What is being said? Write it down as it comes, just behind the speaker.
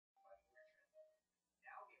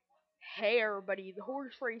Hey everybody, the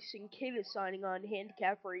Horse Racing Kid is signing on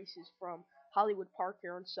handicap races from Hollywood Park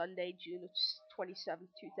here on Sunday, June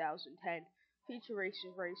 27th, 2010. Feature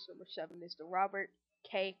races race number 7 is the Robert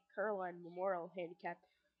K. Caroline Memorial Handicap,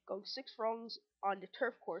 going 6 furlongs on the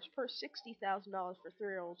turf course per $60,000 for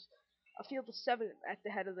 3-year-olds. A field of 7 at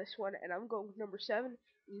the head of this one, and I'm going with number 7,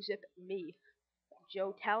 Zip Me.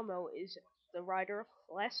 Joe Talmo is the rider.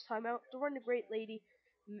 Last time out, to run the Great Lady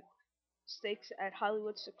stakes at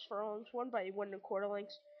Hollywood 6 furlongs, won by 1 1/4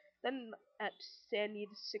 lengths. Then at San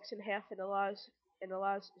Nita 6.5 and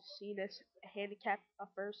allows Cena's handicap a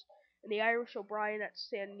first. And the Irish O'Brien at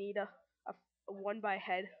San Nita won by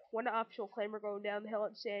head. One optional claimer going down the hill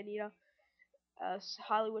at San Nita.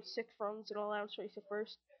 Hollywood 6 furlongs and allowance race a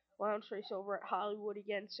first. Allowance race over at Hollywood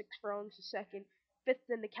again 6 furlongs a second. Fifth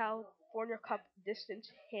in the California Cup distance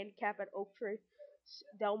handicap at Oak Tree.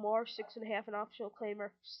 Del Mar 6.5 an optional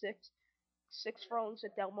claimer sixth. 6 furlongs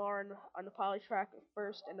at Del Mar on the poly track at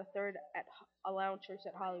first, and the third at allowance race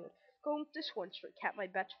at Hollywood. Going with this one straight, cap my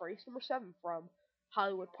bets for race number 7 from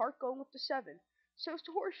Hollywood Park, going with the 7. So it's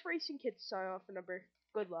the Horse Racing Kid sign off for number.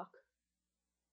 Good luck.